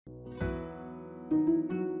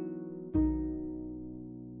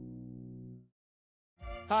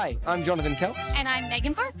Hi, I'm Jonathan Keltz. And I'm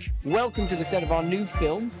Megan Park. Welcome to the set of our new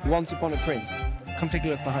film, Once Upon a Prince. Come take a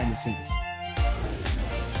look behind the scenes.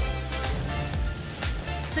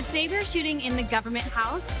 So today we're shooting in the government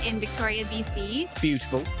house in Victoria, BC.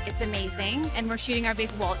 Beautiful. It's amazing. And we're shooting our big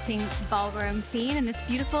waltzing ballroom scene in this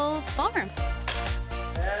beautiful ballroom.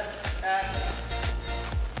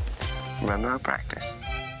 Remember our practice?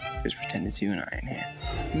 Just pretend it's you and I in here.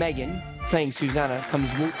 Megan, playing Susanna, comes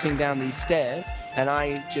waltzing down these stairs, and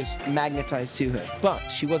I just magnetized to her. But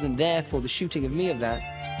she wasn't there for the shooting of me of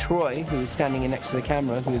that. Troy, who was standing in next to the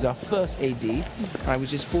camera, who was our first AD, I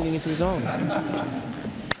was just falling into his arms.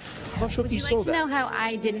 I'm not sure if you saw that. Would you like to know how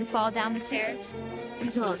I didn't fall down the stairs? It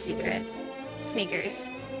was a little secret. Sneakers.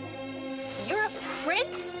 You're a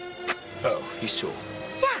prince? Oh, you saw.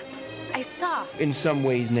 Yeah, I saw. In some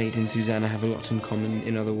ways, Nate and Susanna have a lot in common.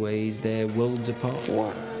 In other ways, they're worlds apart.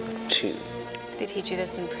 1, 2. They teach you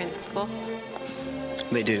this in prince school?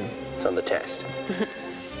 They do. It's on the test.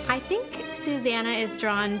 I think Susanna is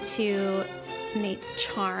drawn to Nate's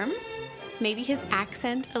charm. Maybe his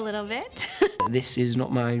accent a little bit. This is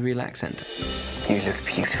not my real accent. You look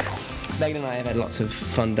beautiful. Megan and I have had lots of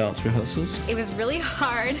fun dance rehearsals. It was really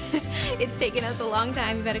hard. It's taken us a long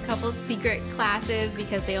time. We've had a couple secret classes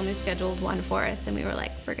because they only scheduled one for us, and we were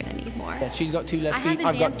like, we're gonna need more. Yes, she's got 2 left I feet, haven't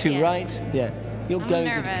I've got danced 2 yet. right. Yeah, you're I'm going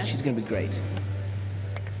nervous. to. She's going to be great.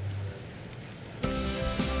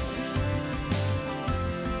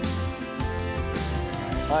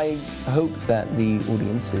 I hope that the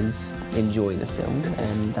audiences enjoy the film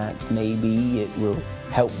and that maybe it will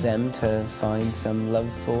help them to find some love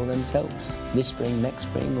for themselves this spring, next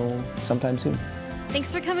spring, or sometime soon.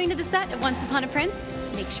 Thanks for coming to the set of Once Upon a Prince.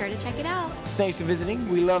 Make sure to check it out. Thanks for visiting.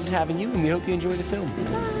 We loved having you, and we hope you enjoy the film.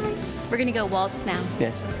 Bye. We're gonna go waltz now.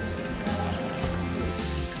 Yes.